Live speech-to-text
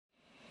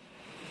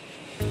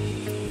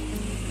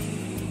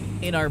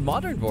In our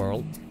modern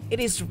world,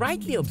 it is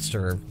rightly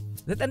observed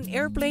that an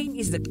airplane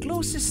is the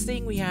closest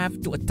thing we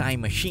have to a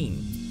time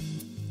machine.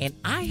 And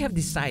I have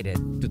decided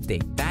to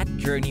take that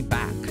journey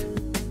back.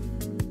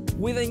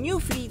 With a new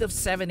fleet of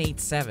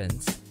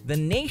 787s, the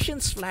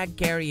nation's flag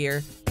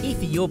carrier,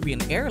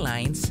 Ethiopian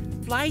Airlines,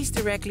 flies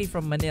directly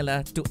from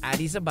Manila to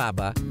Addis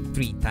Ababa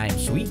 3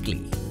 times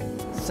weekly.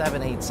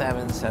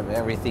 787s have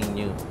everything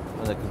new,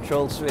 from the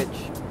control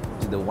switch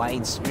to the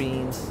wide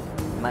screens,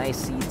 nice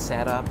seat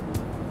setup,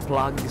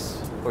 plugs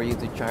for you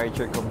to charge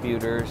your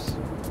computers.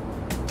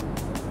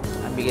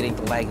 I'm beginning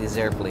to like this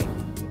airplane.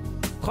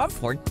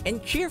 Comfort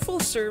and cheerful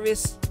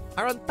service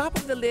are on top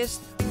of the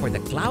list for the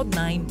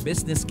Cloud9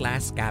 business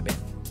class cabin.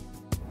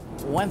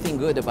 One thing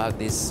good about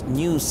this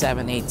new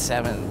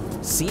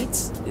 787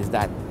 seats is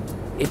that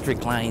it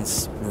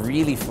reclines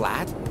really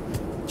flat,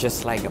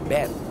 just like a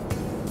bed,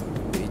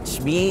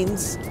 which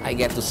means I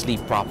get to sleep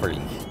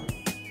properly.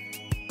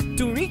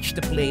 To reach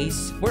the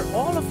place where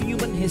all of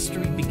human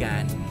history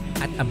began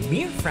at a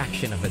mere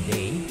fraction of a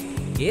day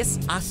is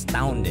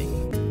astounding.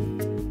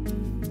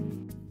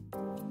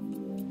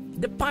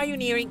 The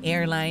pioneering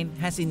airline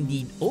has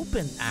indeed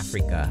opened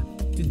Africa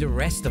to the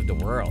rest of the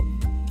world.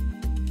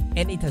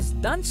 And it has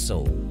done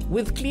so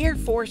with clear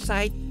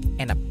foresight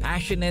and a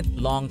passionate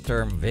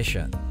long-term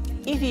vision.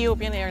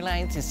 Ethiopian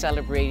Airlines is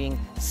celebrating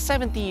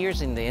 70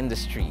 years in the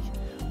industry.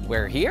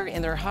 We're here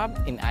in their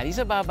hub in Addis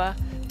Ababa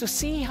to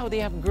see how they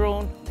have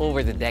grown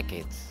over the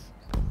decades.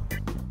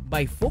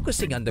 By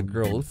focusing on the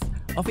growth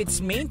of its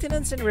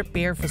maintenance and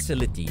repair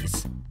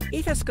facilities,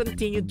 it has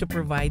continued to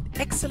provide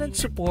excellent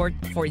support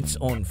for its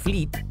own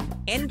fleet,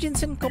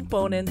 engines and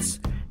components,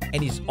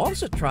 and is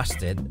also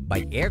trusted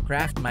by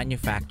aircraft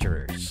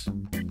manufacturers.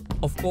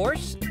 Of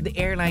course, the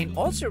airline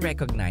also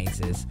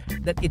recognizes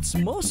that its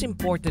most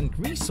important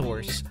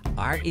resource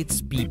are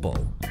its people,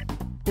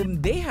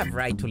 whom they have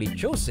rightfully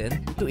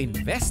chosen to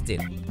invest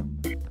in.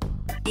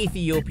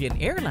 Ethiopian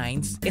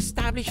Airlines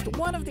established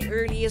one of the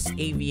earliest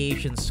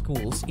aviation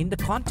schools in the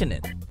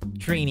continent,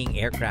 training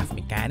aircraft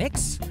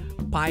mechanics,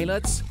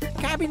 pilots,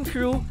 cabin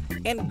crew,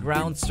 and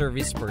ground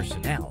service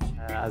personnel.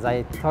 As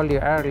I told you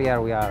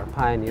earlier, we are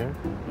pioneer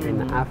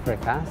in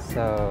Africa,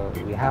 so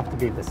we have to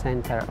be the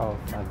center of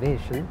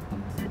aviation.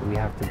 We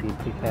have to be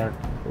prepared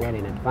well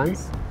in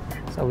advance,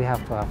 so we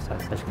have to have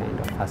such kind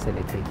of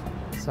facility.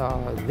 So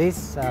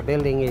this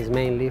building is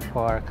mainly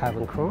for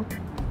cabin crew,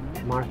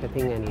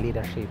 marketing and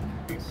leadership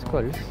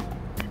schools.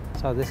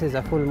 So this is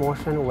a full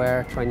motion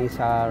where trainees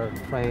are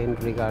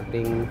trained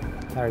regarding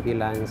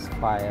turbulence,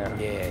 fire,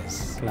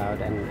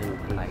 cloud, and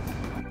the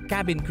like.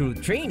 Cabin crew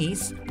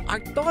trainees are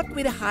taught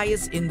with the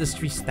highest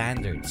industry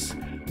standards,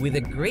 with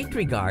a great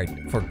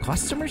regard for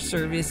customer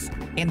service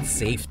and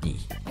safety.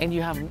 And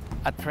you have,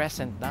 at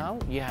present now,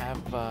 you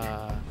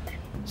have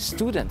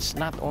students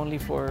not only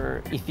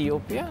for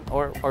Ethiopia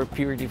or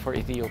purely for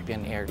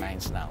Ethiopian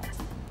Airlines now.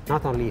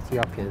 Not only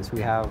Ethiopians,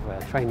 we have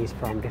trainees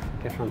from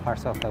different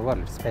parts of the world,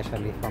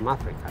 especially from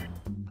Africa.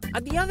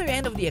 At the other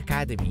end of the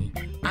academy,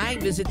 I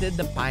visited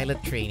the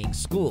pilot training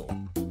school,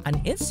 an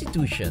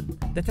institution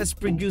that has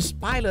produced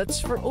pilots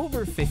for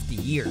over 50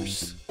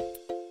 years.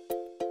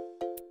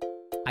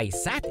 I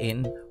sat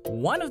in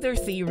one of their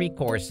theory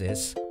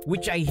courses,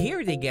 which I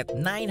hear they get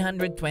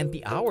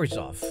 920 hours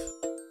of.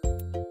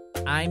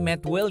 I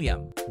met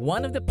William,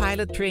 one of the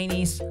pilot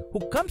trainees who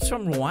comes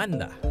from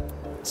Rwanda.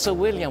 So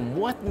William,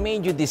 what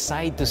made you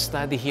decide to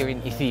study here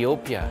in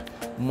Ethiopia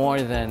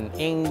more than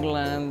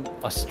England,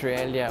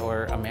 Australia,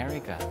 or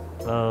America?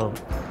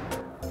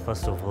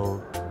 First of all,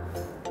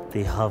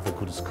 they have a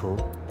good school.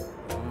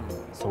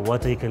 So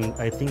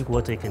I think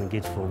what I can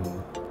get from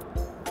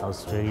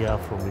Australia,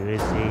 from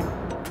USA,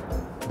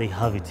 they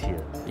have it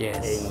here.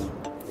 Yes. And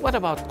what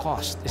about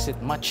cost? Is it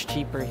much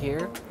cheaper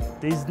here?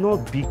 there's no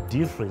big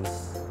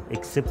difference,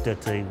 except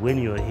that when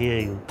you're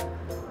here,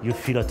 you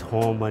feel at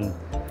home and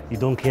you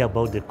don't care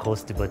about the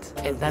cost, but...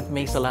 And that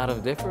makes a lot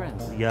of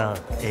difference. Yeah,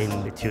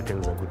 and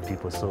Ethiopians are good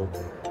people, so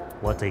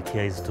what I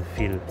care is to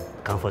feel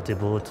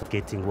comfortable, to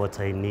getting what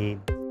I need.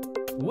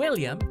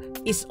 William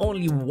is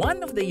only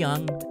one of the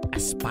young,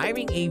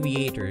 aspiring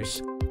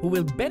aviators who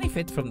will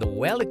benefit from the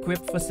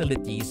well-equipped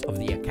facilities of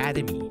the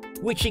Academy,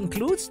 which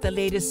includes the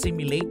latest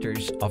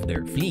simulators of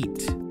their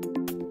fleet.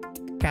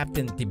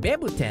 Captain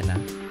Tibebu Tena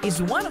is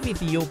one of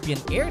Ethiopian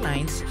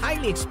Airlines'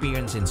 highly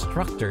experienced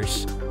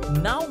instructors,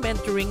 now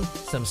mentoring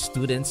some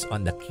students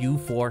on the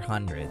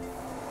Q400.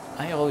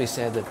 I always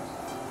said that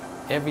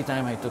every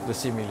time I took the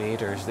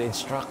simulators, the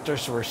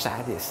instructors were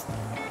sadists.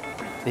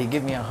 They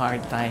give me a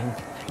hard time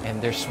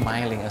and they're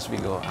smiling as we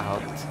go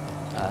out,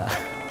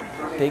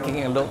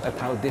 taking a look at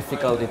how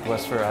difficult it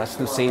was for us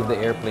to save the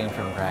airplane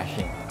from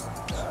crashing.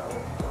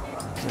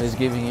 So it's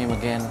giving him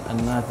again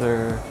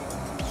another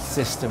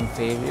system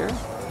failure,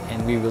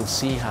 and we will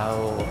see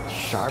how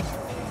sharp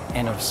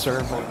and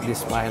observant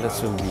these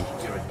pilots will be.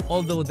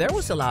 Although there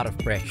was a lot of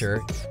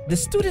pressure, the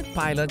student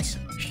pilots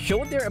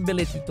showed their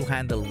ability to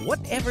handle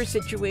whatever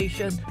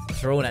situation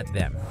thrown at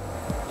them.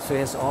 So he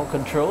has all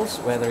controls,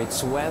 whether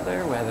it's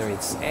weather, whether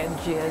it's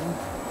engine,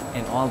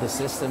 and all the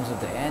systems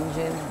of the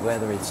engine,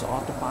 whether it's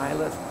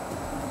autopilot,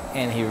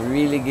 and he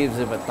really gives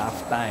him a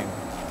tough time.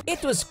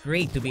 It was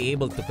great to be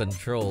able to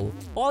control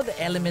all the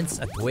elements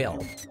at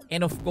will,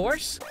 and of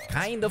course,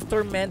 kind of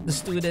torment the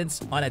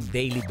students on a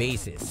daily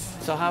basis.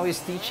 So how is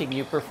teaching?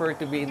 You prefer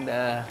to be in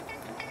the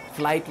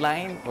flight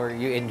line, or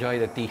you enjoy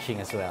the teaching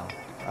as well?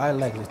 I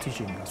like the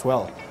teaching as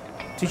well.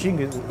 Teaching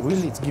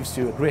really it gives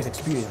you a great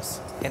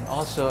experience. And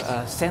also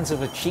a sense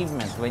of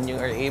achievement when you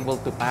are able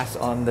to pass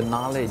on the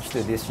knowledge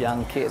to these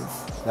young kids.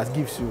 That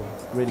gives you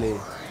really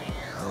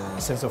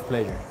a sense of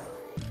pleasure.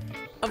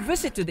 A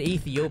visit to the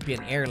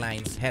Ethiopian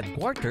Airlines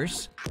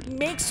headquarters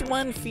makes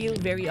one feel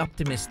very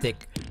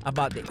optimistic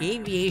about the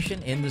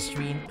aviation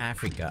industry in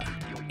Africa.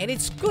 And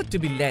it's good to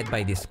be led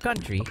by this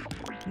country,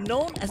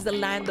 known as the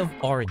land of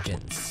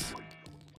origins.